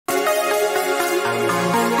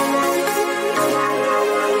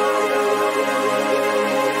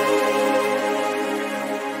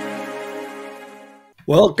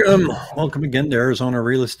Welcome. Welcome again to Arizona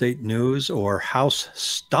Real Estate News or House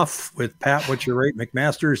Stuff with Pat What's Your Rate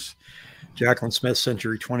McMasters, Jacqueline Smith,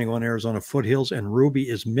 Century 21 Arizona Foothills, and Ruby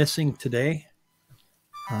is missing today.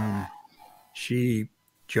 She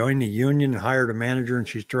joined the union and hired a manager, and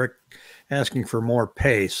she's asking for more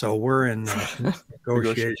pay. So we're in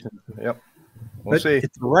negotiation. Yep. We'll see.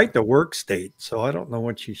 It's the right to work state, so I don't know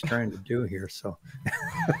what she's trying to do here. So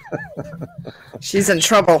she's in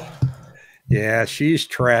trouble. Yeah, she's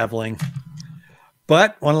traveling.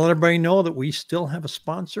 But want to let everybody know that we still have a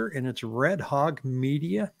sponsor, and it's Red Hog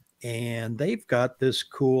Media, and they've got this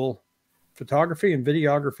cool photography and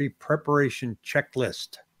videography preparation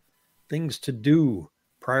checklist. Things to do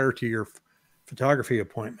prior to your photography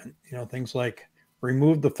appointment. You know, things like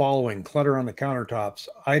remove the following: clutter on the countertops,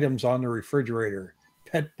 items on the refrigerator,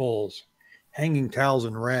 pet bowls, hanging towels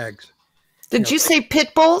and rags. Did you say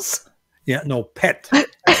pit bulls? Yeah, no, pet.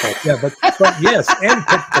 Yeah, but yes, and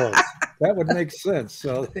pit bulls. That would make sense.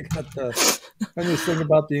 So they got the this thing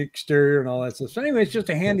about the exterior and all that stuff. So anyway, it's just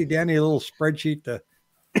a handy dandy little spreadsheet, a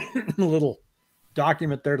little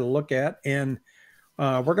document there to look at. And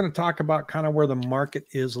we're going to talk about kind of where the market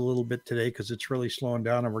is a little bit today, because it's really slowing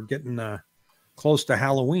down and we're getting close to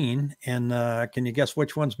Halloween. And can you guess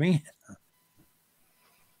which one's me?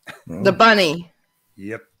 The bunny.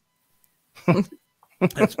 Yep.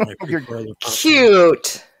 That's my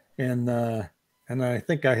cute. And I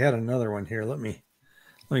think I had another one here. Let me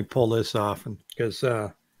pull this off, and because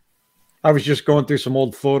I was just going through some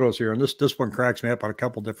old photos here, and this one cracks me up on a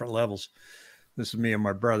couple different levels. This is me and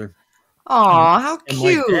my brother. Oh, how and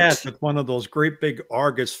cute! My dad with one of those great big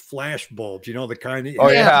Argus flash bulbs, you know, the kind that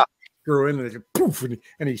yeah, screw in and it, poof, and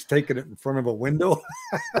he's taking it in front of a window.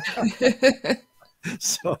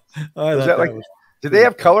 So I thought that was. Did they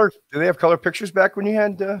have color? Did they have color pictures back when you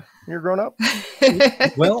had when you were growing up?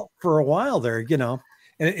 Well, for a while there, you know,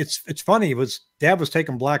 and it's funny. Dad was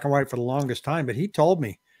taking black and white for the longest time, but he told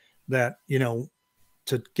me that, you know,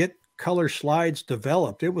 to get color slides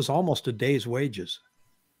developed, it was almost a day's wages.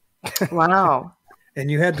 Wow!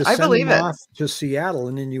 And you had to send them off to Seattle,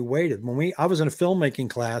 and then you waited. I was in a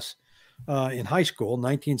filmmaking class in high school,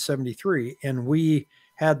 1973, and we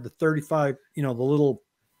had the 35, you know, the little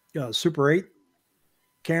Super 8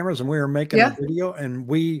 cameras, and we were making a video, and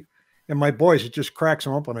my boys, it just cracks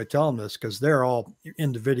them up when I tell them this, because they're all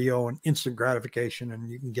into video and instant gratification, and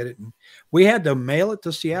you can get it. And we had to mail it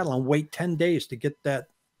to Seattle and wait 10 days to get that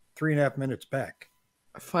 3.5 minutes back.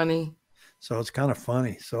 Funny. So it's kind of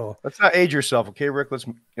funny. So let's not age yourself, okay, Rick? Let's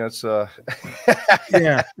yeah.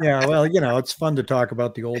 Well, you know, it's fun to talk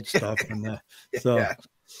about the old stuff, and so. Yeah.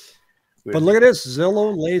 But look at this: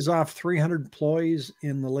 Zillow lays off 300 employees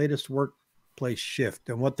in the latest workplace shift,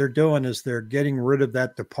 and what they're doing is they're getting rid of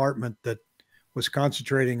that department that was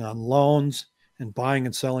concentrating on loans and buying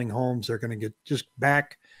and selling homes. They're going to get just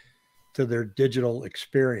back to their digital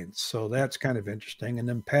experience. So that's kind of interesting. And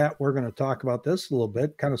then, Pat, we're going to talk about this a little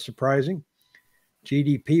bit. Kind of surprising.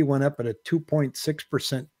 GDP went up at a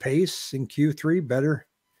 2.6% pace in Q3, better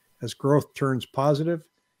as growth turns positive.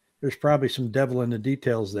 There's probably some devil in the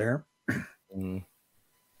details there.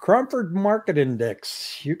 Cromford Market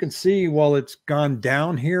Index, you can see while it's gone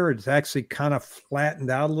down here, it's actually kind of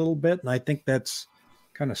flattened out a little bit, and I think that's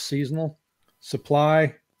kind of seasonal.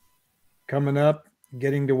 Supply coming up,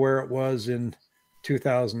 getting to where it was in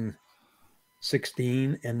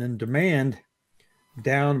 2016, and then demand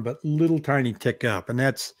down, but little tiny tick up, and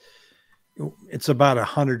it's about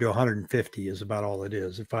 100 to 150 is about all it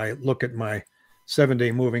is. If I look at my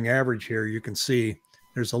 7-day moving average here, you can see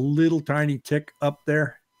there's a little tiny tick up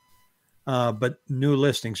there, but new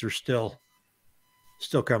listings are still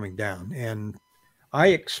coming down. And I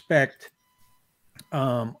expect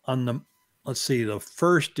on the, let's see, the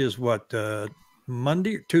first is what,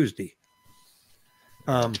 Monday or Tuesday?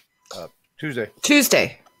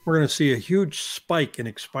 Tuesday. We're going to see a huge spike in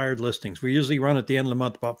expired listings. We usually run at the end of the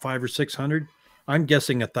month about 500 or 600. I'm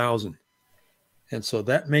guessing 1,000. And so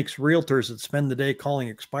that makes realtors that spend the day calling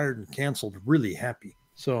expired and canceled really happy.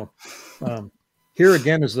 So here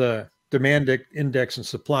again is the demand index and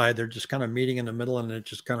supply. They're just kind of meeting in the middle, and it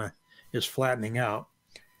just kind of is flattening out.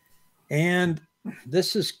 And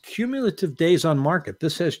this is cumulative days on market.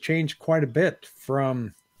 This has changed quite a bit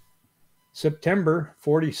from September,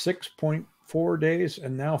 46.4 days,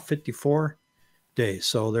 and now 54 days.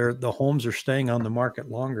 So the homes are staying on the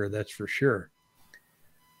market longer, that's for sure.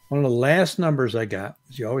 One of the last numbers I got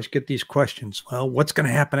is, you always get these questions. Well, what's going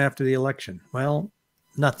to happen after the election? Well,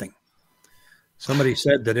 nothing. Somebody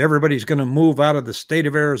said that everybody's going to move out of the state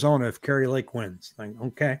of Arizona if Kari Lake wins. Like,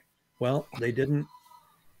 okay, well, they didn't.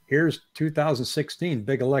 Here's 2016,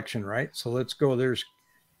 big election, right? So let's go. There's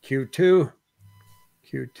Q2,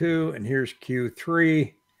 Q2, and here's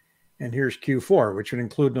Q3, and here's Q4, which would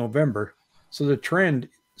include November. So the trend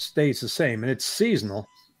stays the same, and it's seasonal.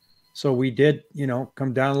 So we did,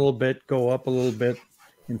 come down a little bit, go up a little bit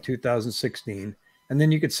in 2016. And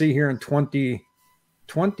then you could see here in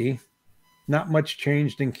 2020, not much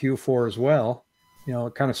changed in Q4 as well.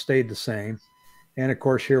 It kind of stayed the same. And of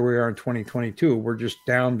course, here we are in 2022. We're just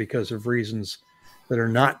down because of reasons that are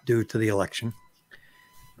not due to the election.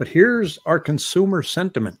 But here's our consumer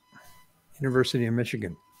sentiment. University of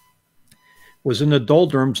Michigan was in the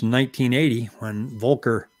doldrums in 1980 when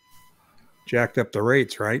Volcker jacked up the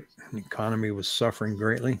rates, right? The economy was suffering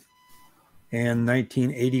greatly. And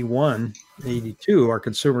 1981, 82, our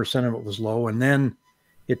consumer sentiment was low, and then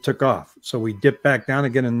it took off. So we dipped back down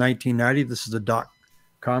again in 1990. This is the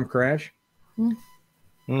dot-com crash.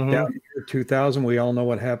 Mm-hmm. Down here, 2000, we all know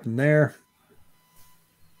what happened there.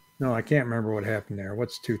 No, I can't remember what happened there.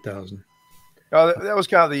 What's 2000? Oh, that was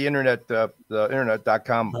kind of the internet, the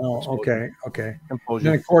internet.com. Oh, okay. Implosion.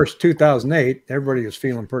 Then, of course, 2008, everybody was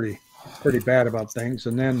feeling pretty bad about things.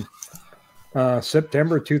 And then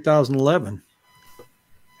September 2011,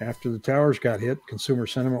 after the towers got hit, consumer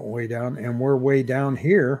sentiment way down, and we're way down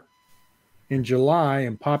here in July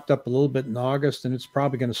and popped up a little bit in August, and it's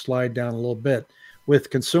probably going to slide down a little bit. With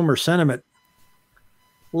consumer sentiment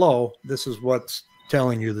low, this is what's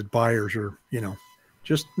telling you that buyers are,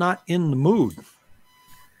 just not in the mood.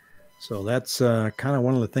 So that's kind of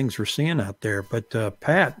one of the things we're seeing out there. But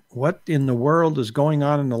Pat, what in the world is going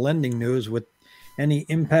on in the lending news with any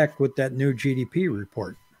impact with that new GDP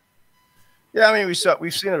report? Yeah, I mean, we've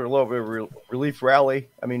seen a little bit of relief rally.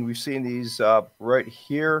 I mean, we've seen these right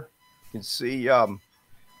here. You can see the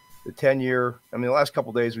 10-year. I mean, the last couple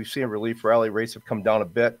of days we've seen a relief rally. Rates have come down a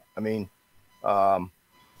bit. I mean,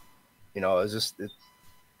 is this?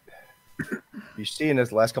 You're seeing this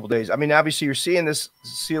the last couple of days. I mean, obviously you're seeing this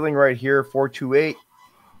ceiling right here, 428,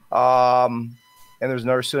 and there's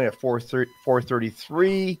another ceiling at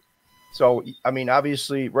 433. So, I mean,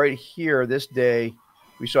 obviously right here this day,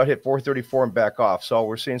 we saw it hit 434 and back off. So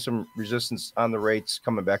we're seeing some resistance on the rates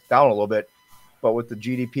coming back down a little bit. But with the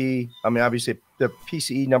GDP, I mean, obviously the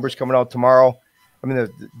PCE numbers coming out tomorrow. I mean,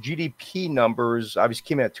 the GDP numbers obviously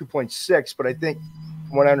came in at 2.6, but I think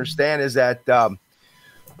from what I understand is that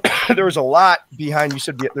there was a lot behind. You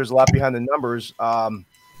said there's a lot behind the numbers.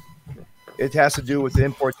 It has to do with the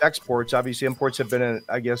imports, exports. Obviously, imports have been,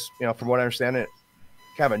 I guess, from what I understand,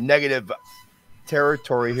 kind of a negative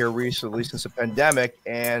territory here recently since the pandemic,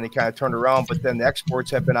 and it kind of turned around. But then the exports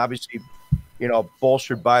have been obviously,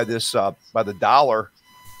 bolstered by this by the dollar.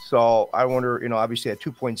 So I wonder, obviously at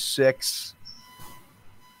 2.6,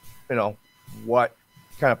 what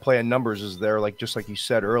kind of play in numbers is there? Just like you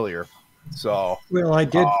said earlier. So well, I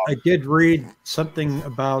did read something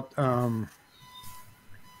about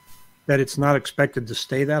that it's not expected to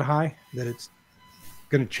stay that high, that it's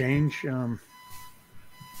going to change soon.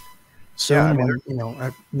 Yeah, I mean,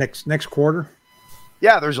 next quarter.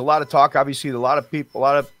 Yeah, there's a lot of talk. Obviously, a lot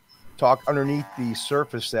of talk underneath the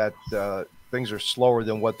surface that things are slower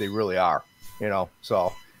than what they really are.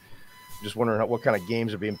 So just wondering what kind of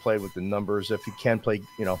games are being played with the numbers. If you can play,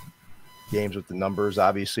 games with the numbers,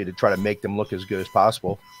 obviously, to try to make them look as good as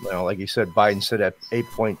possible. Like you said, Biden said at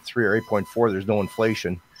 8.3 or 8.4, there's no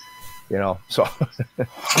inflation. So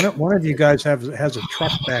one of you guys has a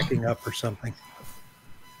truck backing up or something.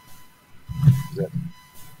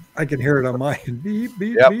 I can hear it on my end. Beep,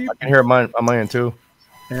 beep, yep, beep. I can hear it on my end too.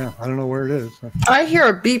 Yeah, I don't know where it is. I hear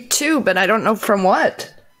a beep too, but I don't know from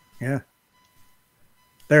what. Yeah.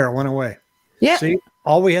 There, it went away. Yeah. See,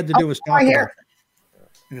 all we had to do was talk about it,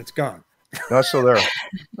 and it's gone. No, it's still there.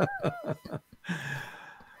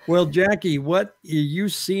 Well, Jackie, what are you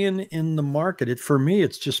seeing in the market? For me,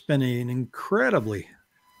 it's just been an incredibly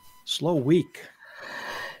slow week.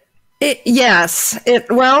 Yes.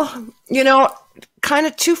 Kind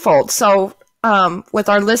of twofold. So with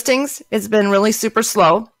our listings, it's been really super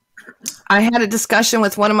slow. I had a discussion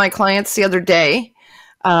with one of my clients the other day.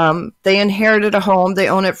 They inherited a home. They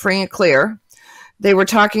own it free and clear. They were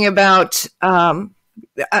talking about,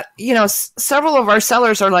 several of our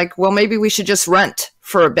sellers are like, well, maybe we should just rent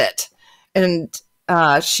for a bit. And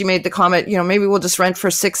she made the comment, maybe we'll just rent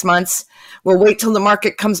for 6 months. We'll wait till the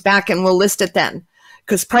market comes back and we'll list it then,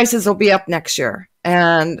 because prices will be up next year.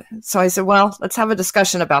 And so I said, well, let's have a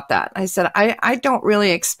discussion about that. I said, I don't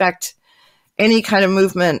really expect any kind of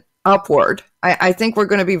movement upward. I think we're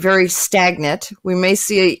going to be very stagnant. We may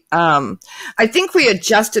see, I think we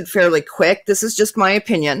adjusted fairly quick. This is just my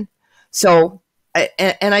opinion. So,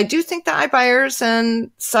 and I do think the iBuyers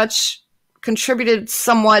and such contributed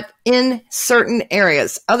somewhat in certain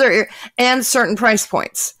areas, and certain price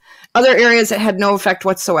points. Other areas it had no effect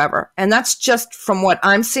whatsoever. And that's just from what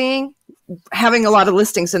I'm seeing, having a lot of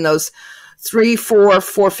listings in those 3, 4,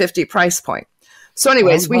 450 price point. So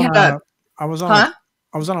anyways, I was on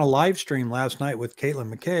a live stream last night with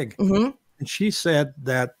Caitlin McKeag, and she said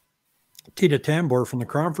that Tita Tambor from the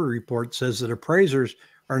Cromford Report says that appraisers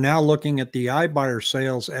are now looking at the iBuyer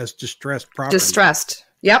sales as distressed property. Distressed.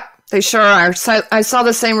 Yep, they sure are. So I saw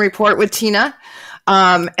the same report with Tina.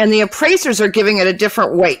 And the appraisers are giving it a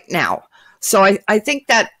different weight now. So I think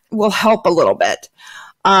that will help a little bit.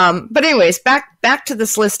 But anyways, back to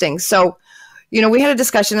this listing. So, we had a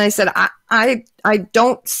discussion and I said, I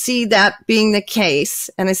don't see that being the case.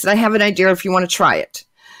 And I said, I have an idea if you want to try it.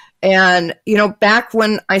 And, back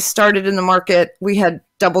when I started in the market, we had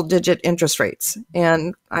double-digit interest rates.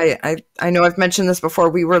 And I know I've mentioned this before.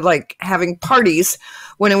 We were like having parties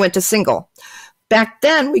when it went to single. Back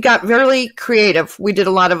then, we got very creative. We did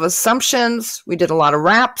a lot of assumptions. We did a lot of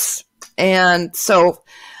wraps. And so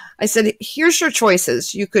I said, here's your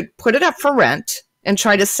choices. You could put it up for rent and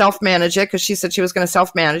try to self-manage it, because she said she was going to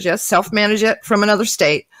self-manage it from another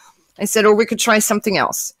state. I said, or we could try something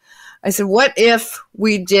else. I said, what if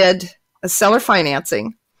we did a seller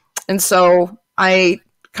financing? And so I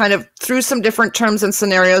kind of threw some different terms and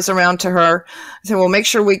scenarios around to her. I said, well, make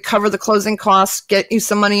sure we cover the closing costs, get you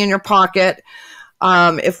some money in your pocket.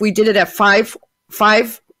 If we did it at 5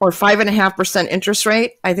 or 5.5% interest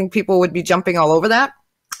rate, I think people would be jumping all over that.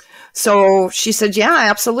 So she said, yeah,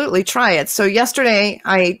 absolutely, try it. So yesterday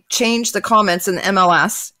I changed the comments in the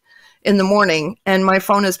MLS in the morning, and my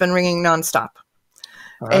phone has been ringing nonstop.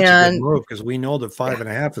 Oh, that's a good move, because we know that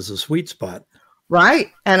 5.5 is a sweet spot. Right.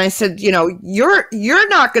 And I said, you're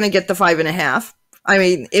not going to get the 5.5. I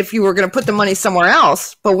mean, if you were going to put the money somewhere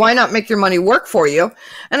else, but why not make your money work for you?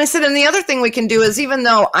 And I said, and the other thing we can do is, even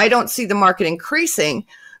though I don't see the market increasing,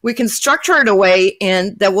 we can structure it a way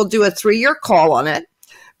in that we'll do a 3-year call on it,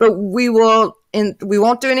 but we won't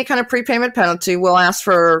do any kind of prepayment penalty. We'll ask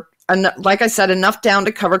for, like I said, enough down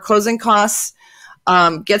to cover closing costs,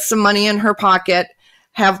 get some money in her pocket,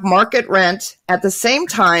 have market rent. At the same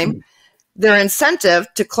time, their incentive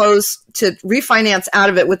to refinance out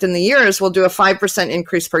of it within the years will do a 5%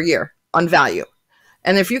 increase per year on value.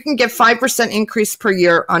 And if you can get 5% increase per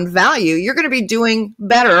year on value, you're going to be doing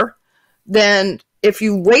better than if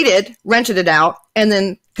you rented it out, and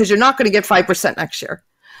then, because you're not going to get 5% next year.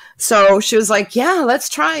 So she was like, yeah, let's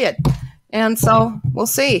try it. And so we'll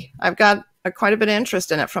see. I've got quite a bit of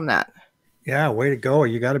interest in it from that. Yeah, way to go.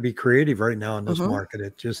 You got to be creative right now in this market.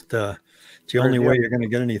 It just, it's the only way you're going to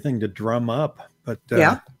get anything to drum up. But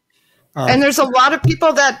yeah. And there's a lot of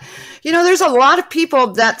people that,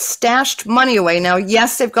 stashed money away. Now,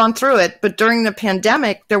 yes, they've gone through it, but during the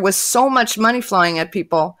pandemic, there was so much money flying at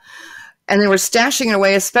people, and they were stashing it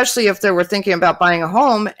away, especially if they were thinking about buying a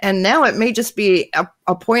home. And now it may just be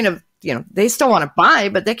a point of, they still want to buy,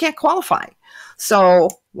 but they can't qualify. So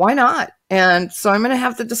why not? And so I'm going to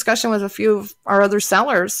have the discussion with a few of our other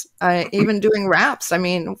sellers, even doing wraps. I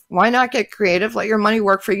mean, why not get creative? Let your money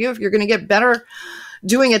work for you. If you're going to get better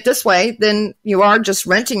doing it this way than you are just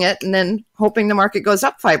renting it and then hoping the market goes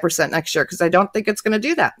up 5% next year, because I don't think it's going to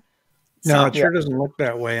do that. No, it sure doesn't look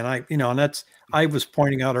that way. And I was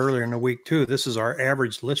pointing out earlier in the week too, this is our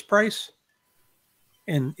average list price,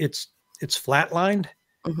 and it's flatlined.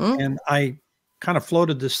 And I kind of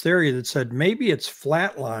floated this theory that said maybe it's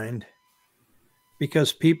flatlined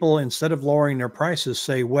because people, instead of lowering their prices,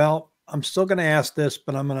 say, well, I'm still going to ask this,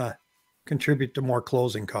 but I'm going to contribute to more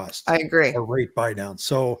closing costs. I agree. Or rate buy down.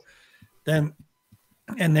 So then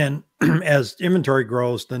as inventory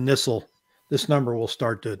grows, then this number will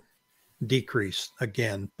start to decrease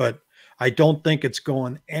again. But I don't think it's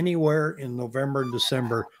going anywhere in November and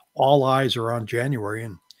December. All eyes are on January,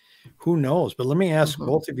 and who knows? But let me ask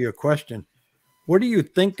both of you a question. What do you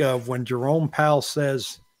think of when Jerome Powell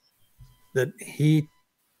says that he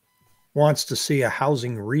wants to see a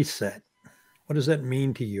housing reset? What does that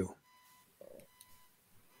mean to you?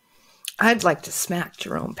 I'd like to smack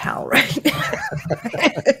Jerome Powell right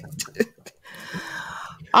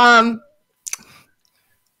now.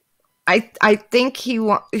 I think he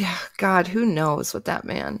wants, God, who knows what that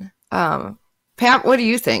man. Pat, what do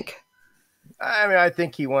you think? I mean, I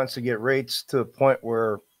think he wants to get rates to the point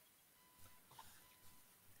where,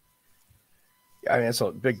 I mean, it's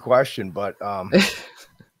a big question, but I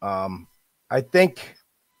think,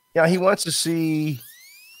 he wants to see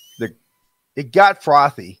it got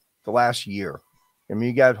frothy the last year. I mean,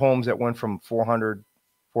 you got homes that went from 400,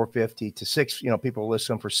 450 to 6, people list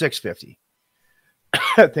them for 650.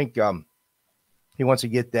 I think he wants to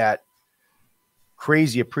get that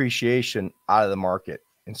crazy appreciation out of the market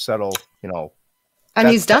and settle, And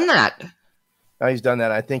he's done that. Now he's done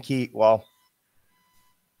that. I think he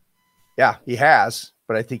has,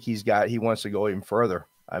 but I think he wants to go even further.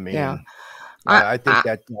 I mean, Yeah. I think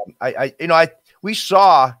that we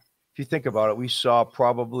saw, if you think about it, we saw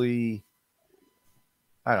probably,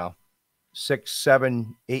 I don't know, 6,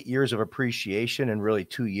 7, 8 years of appreciation in really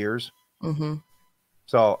 2 years. Mm-hmm.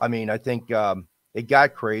 So, I mean, I think it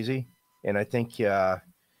got crazy, and I think I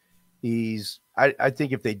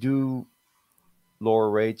think if they do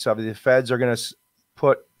lower rates, the Feds are going to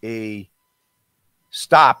put a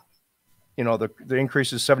stop. The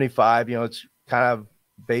increase is 75. It's kind of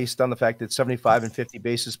based on the fact that 75 and 50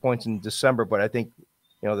 basis points in December, but I think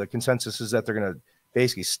the consensus is that they're going to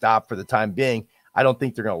basically stop for the time being. I don't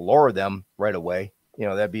think they're going to lower them right away.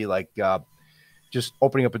 That'd be like just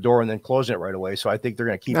opening up a door and then closing it right away. So I think they're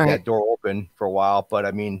going to keep that door open for a while. But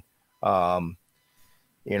I mean, I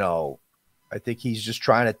think he's just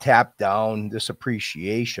trying to tap down this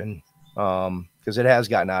appreciation because it has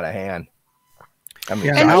gotten out of hand. I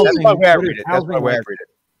mean, that's the way I read it. That's the way I read it.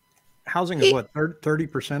 Housing is what,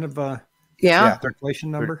 30% of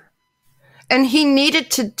inflation number? And he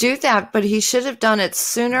needed to do that, but he should have done it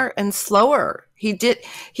sooner and slower.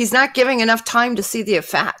 He's not giving enough time to see the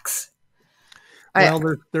effects.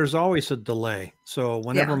 Well, there's always a delay. So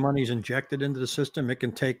whenever money's injected into the system, it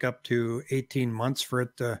can take up to 18 months for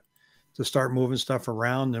it to start moving stuff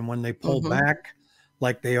around. And when they pull back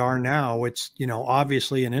like they are now, it's,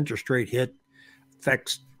 obviously an interest rate hit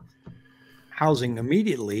affects housing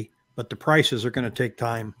immediately, but the prices are going to take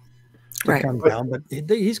time to come down. But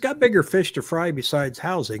he's got bigger fish to fry besides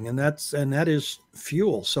housing, and that is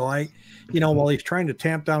fuel. So while he's trying to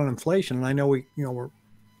tamp down on inflation, and I know we're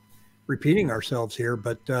repeating ourselves here,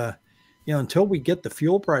 but until we get the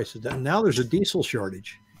fuel prices down, now there's a diesel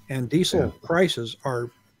shortage, and diesel prices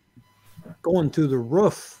are going through the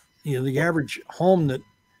roof. The average home that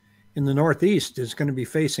in the Northeast is going to be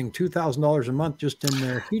facing $2,000 a month just in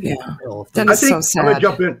their heating bill. That is so sad. I'm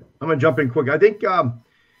going to jump in quick. I think,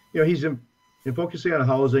 he's in focusing on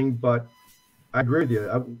housing, but I agree with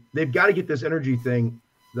you. They've got to get this energy thing,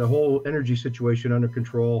 the whole energy situation under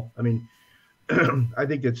control. I mean, I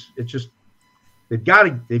think it's just, they've got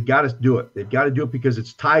to do it. They've got to do it because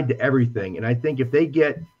it's tied to everything. And I think if they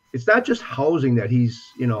it's not just housing that he's,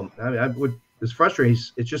 it's frustrating.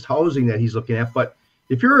 It's just housing that he's looking at. But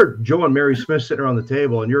if you're Joe and Mary Smith sitting around the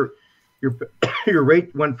table and your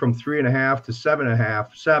rate went from 3.5 to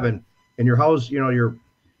 7.5, 7, and your house, your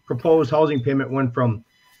proposed housing payment went from,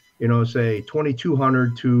 say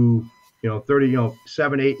 $2,200 to, $30, $700,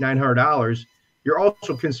 $800, $900. You're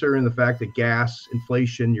also considering the fact that gas,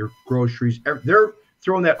 inflation, your groceries, they're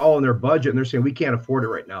throwing that all in their budget, and they're saying we can't afford it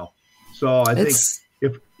right now. So I think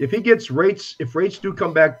if he gets rates, if rates do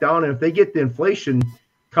come back down, and if they get the inflation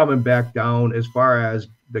coming back down as far as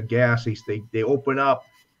the gas, they open up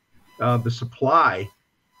the supply,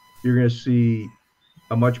 you're going to see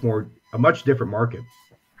a much different market.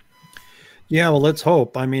 Yeah, well, let's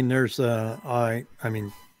hope. I mean, there's it's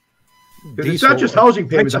not just housing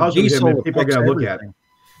payments. The housing payment people are going to look at.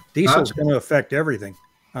 Diesel's going to affect everything.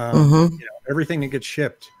 Everything that gets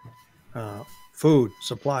shipped, food,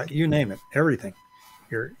 supply, you name it, everything.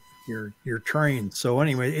 Your train. So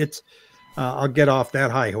anyway, it's. I'll get off that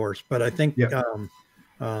high horse, but I think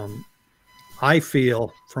I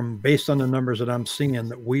feel based on the numbers that I'm seeing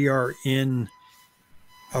that we are in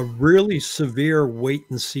a really severe wait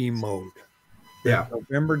and see mode. Yeah.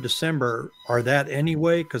 November, December are that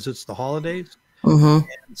anyway, because it's the holidays. And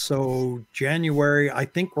so January, I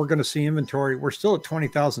think we're going to see inventory. We're still at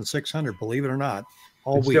 20,600, believe it or not.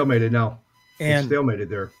 It's stalemated now. And it's stalemated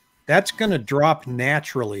there. That's going to drop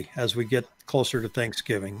naturally as we get closer to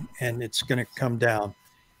Thanksgiving, and it's going to come down.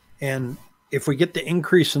 And if we get the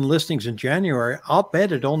increase in listings in January, I'll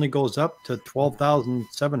bet it only goes up to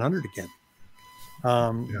 12,700 again.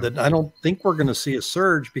 That I don't think we're going to see a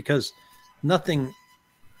surge because nothing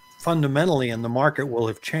fundamentally in the market will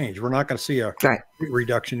have changed. We're not going to see a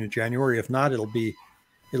reduction in January. If not, it'll be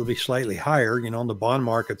slightly higher. The bond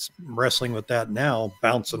market's wrestling with that now,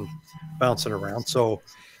 bouncing around. So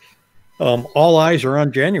all eyes are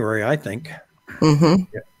on January, I think. Yeah.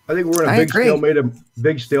 I think we're in a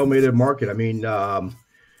big stalemated market. I mean, the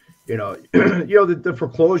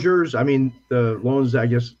foreclosures. I mean, the loans, I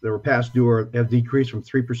guess, that were past due have decreased from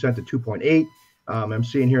 3% to 2.8. I'm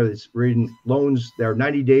seeing here that's reading loans that are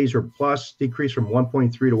 90 days or plus decreased from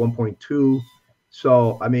 1.3 to 1.2.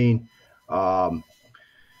 So, I mean, the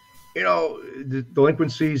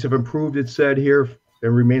delinquencies have improved. It said here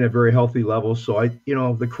and remain at very healthy levels. So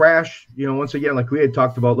the crash, once again, like we had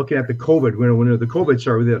talked about, looking at the COVID, when the COVID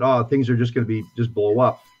started, we thought, things are just going to be just blow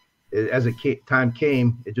up. As time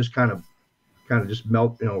came, it just kind of just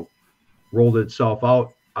rolled itself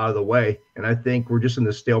out of the way. And I think we're just in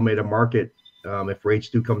the stalemate of market. If rates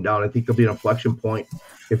do come down, I think there'll be an inflection point.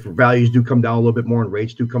 If values do come down a little bit more and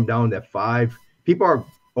rates do come down, that 5, people are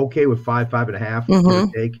okay with 5.5, give or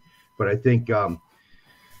take. But I think,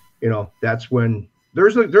 that's when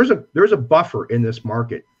there's a buffer in this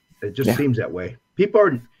market. It just seems that way.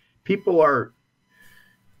 People are.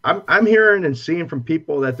 I'm hearing and seeing from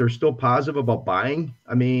people that they're still positive about buying.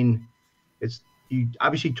 I mean, you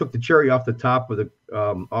obviously took the cherry off the top of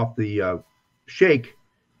the shake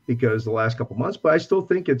because the last couple months, but I still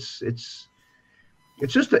think it's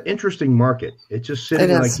just an interesting market. It's just sitting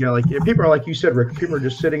like people are, like you said, Rick, people are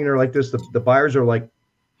just sitting there like this. The buyers are like,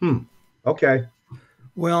 okay.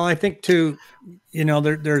 Well, I think too,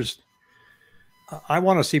 there's I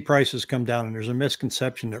want to see prices come down, and there's a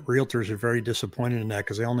misconception that realtors are very disappointed in that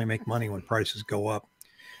because they only make money when prices go up.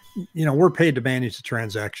 We're paid to manage the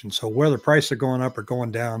transaction. So whether prices are going up or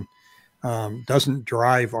going down doesn't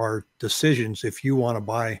drive our decisions if you want to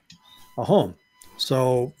buy a home.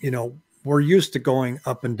 So, we're used to going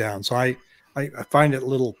up and down. So I find it a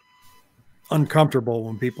little uncomfortable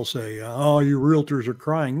when people say, "Oh, you realtors are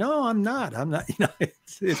crying." No, I'm not. It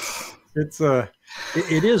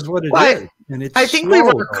is what it is. And it's I think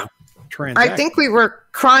we were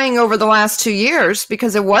crying over the last 2 years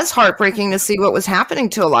because it was heartbreaking to see what was happening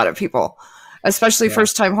to a lot of people, especially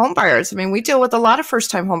first-time home buyers. I mean, we deal with a lot of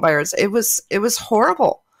first-time home buyers. It was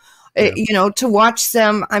horrible, to watch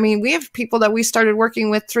them. I mean, we have people that we started working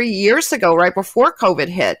with 3 years ago, right before COVID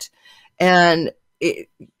hit, and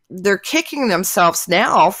they're kicking themselves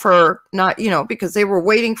now for not, because they were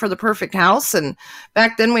waiting for the perfect house. And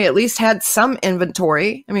back then we at least had some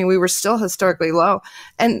inventory. I mean, we were still historically low.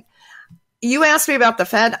 And you asked me about the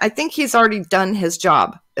Fed. I think he's already done his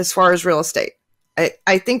job as far as real estate.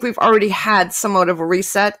 I think we've already had somewhat of a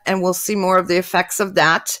reset, and we'll see more of the effects of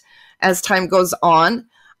that as time goes on.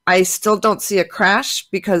 I still don't see a crash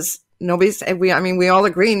because we all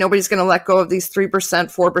agree nobody's going to let go of these 3%,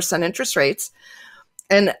 4% interest rates.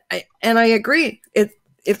 And I agree.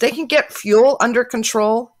 If they can get fuel under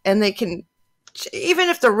control, and they can, even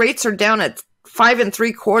if the rates are down at 5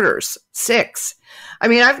 3/4, 6. I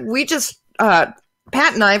mean,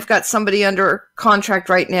 Pat and I've got somebody under contract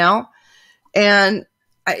right now, and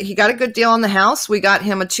he got a good deal on the house. We got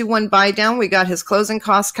him a 2-1 buy down. We got his closing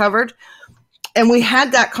costs covered, and we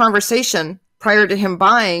had that conversation prior to him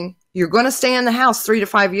buying. You're going to stay in the house 3 to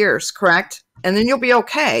 5 years, correct? And then you'll be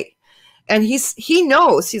okay. And he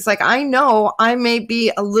knows. He's like, I know I may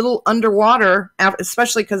be a little underwater,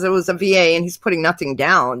 especially because it was a VA and he's putting nothing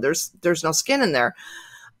down. There's no skin in there.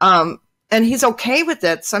 And he's okay with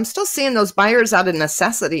it. So I'm still seeing those buyers out of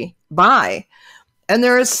necessity buy. And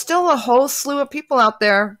there is still a whole slew of people out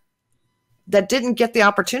there that didn't get the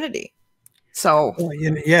opportunity. So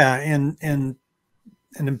yeah, and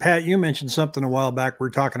then Pat, you mentioned something a while back. We're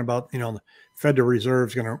talking about, the Federal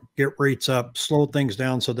Reserve's going to get rates up, slow things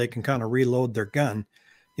down so they can kind of reload their gun.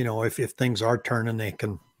 If things are turning, they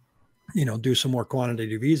can, do some more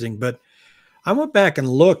quantitative easing. But I went back and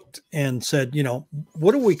looked and said,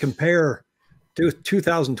 what do we compare to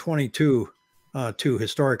 2022 to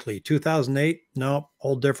historically? 2008? No,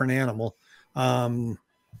 whole different animal. I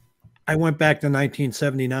went back to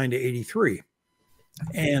 1979 to 83.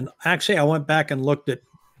 And actually, I went back and looked at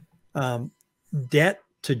debt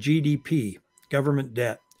to GDP, government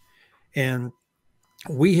debt. And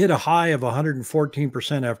we hit a high of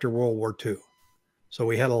 114% after World War II. So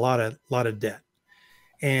we had a lot of debt.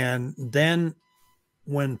 And then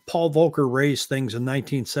when Paul Volcker raised things in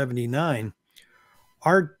 1979,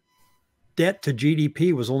 our debt to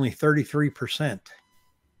GDP was only 33%.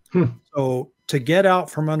 So to get out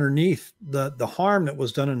from underneath the harm that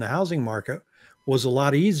was done in the housing market was a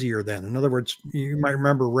lot easier then. In other words, you might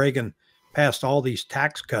remember Reagan passed all these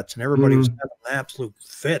tax cuts and everybody was having an absolute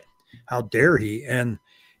fit. How dare he? And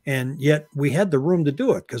yet we had the room to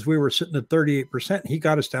do it because we were sitting at 38%. He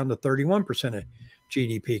got us down to 31% of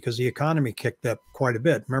GDP because the economy kicked up quite a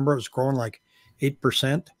bit. Remember, it was growing like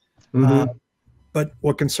 8%. But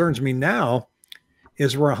what concerns me now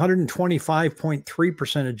is we're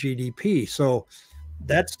 125.3% of GDP. So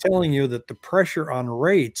that's telling you that the pressure on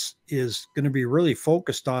rates is going to be really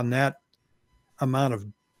focused on that amount of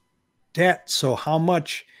debt. So how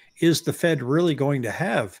much is the Fed really going to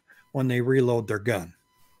have when they reload their gun?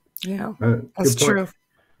 Yeah, that's true.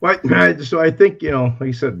 Well, so I think, like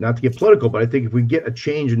you said, not to get political, but I think if we get a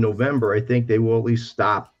change in November, I think they will at least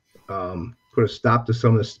stop put a stop to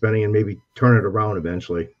some of the spending and maybe turn it around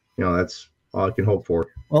eventually. You know, that's all I can hope for.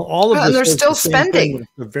 Well, all of this, and they're is still the same spending. thing.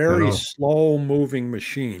 It's a very slow moving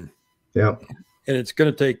machine. Yeah. And it's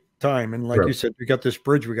going to take time. And like Right. you said, we got this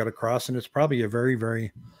bridge we got to cross, and it's probably a very,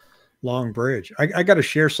 very long bridge. I got to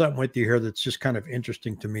share something with you here that's just kind of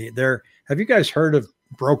interesting to me. Have you guys heard of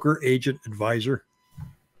broker agent advisor?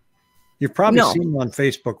 You've probably seen them on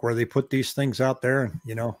Facebook where they put these things out there, and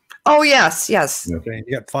you know. Oh yes, yes. Okay,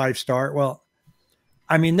 you got 5-star. Well,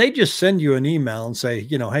 I mean, they just send you an email and say,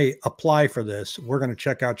 you know, hey, apply for this. We're going to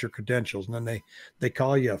check out your credentials, and then they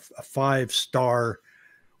call you a 5-star,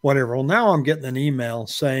 whatever. Well, now I'm getting an email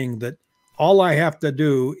saying that all I have to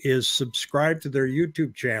do is subscribe to their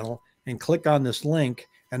YouTube channel and click on this link,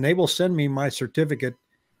 and they will send me my certificate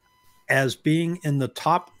as being in the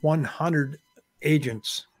top 100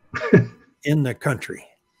 agents in the country.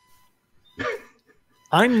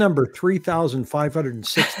 I'm number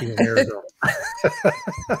 3,560 in Arizona.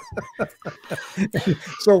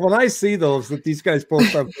 So when I see those that these guys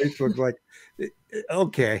post on Facebook, like,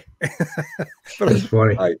 okay. But that's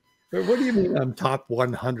funny. What do you mean I'm top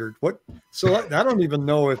 100? What? So I don't even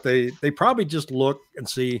know if they probably just look and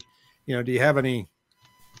see, you know, do you have any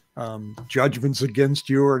judgments against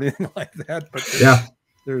you or anything like that? But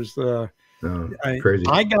there's crazy.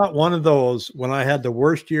 I got one of those when I had the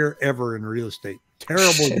worst year ever in real estate.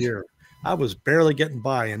 Terrible year. I was barely getting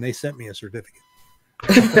by, and they sent me a certificate.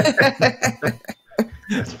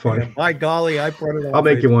 That's funny. And by golly, I put it on. I'll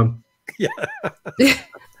make you one. Yeah.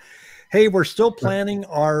 Hey, we're still planning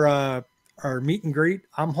our meet and greet.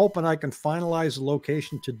 I'm hoping I can finalize the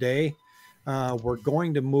location today. We're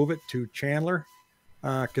going to move it to Chandler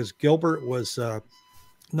because Gilbert was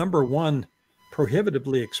number one,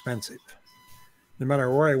 prohibitively expensive. No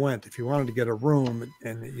matter where I went, if you wanted to get a room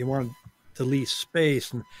and you wanted to lease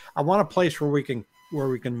space, and I want a place where we can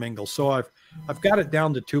mingle. So I've got it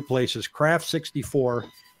down to 2 places: Craft 64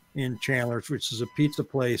 in Chandler, which is a pizza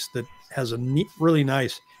place that has a really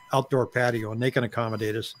nice outdoor patio, and they can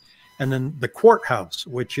accommodate us. And then the Courthouse,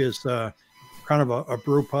 which is kind of a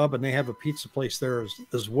brew pub, and they have a pizza place there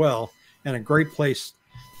as well, and a great place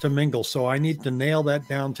to mingle. So I need to nail that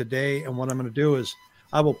down today. And what I'm going to do is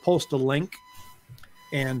I will post a link,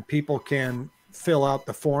 and people can fill out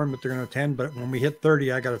the form that they're going to attend. But when we hit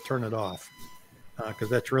 30, I got to turn it off because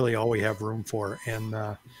that's really all we have room for. And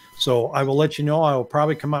so I will let you know. I will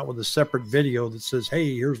probably come out with a separate video that says,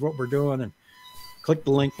 hey, here's what we're doing, and click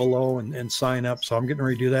the link below and sign up. So I'm getting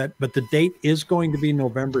ready to do that. But the date is going to be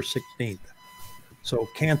November 16th. So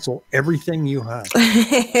cancel everything you have.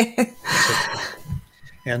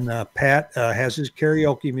 And Pat has his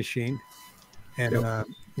karaoke machine. And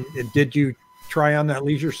did you try on that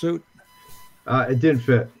leisure suit? It didn't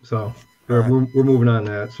fit. So we're moving on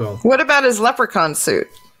that. So what about his leprechaun suit?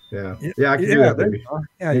 Yeah, I can do that, baby.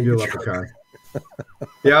 Yeah, you can do leprechaun.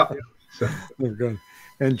 Yeah. So they're good.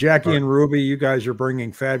 And Jackie and Ruby, you guys are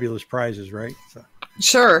bringing fabulous prizes, right? So.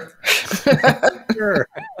 Sure. Sure.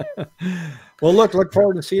 Well, look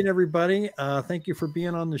forward to seeing everybody. Thank you for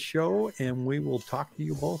being on the show, and we will talk to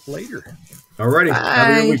you both later. All righty.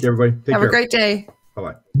 Have a good week, everybody. Take care. Have a great day.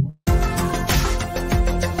 Bye-bye.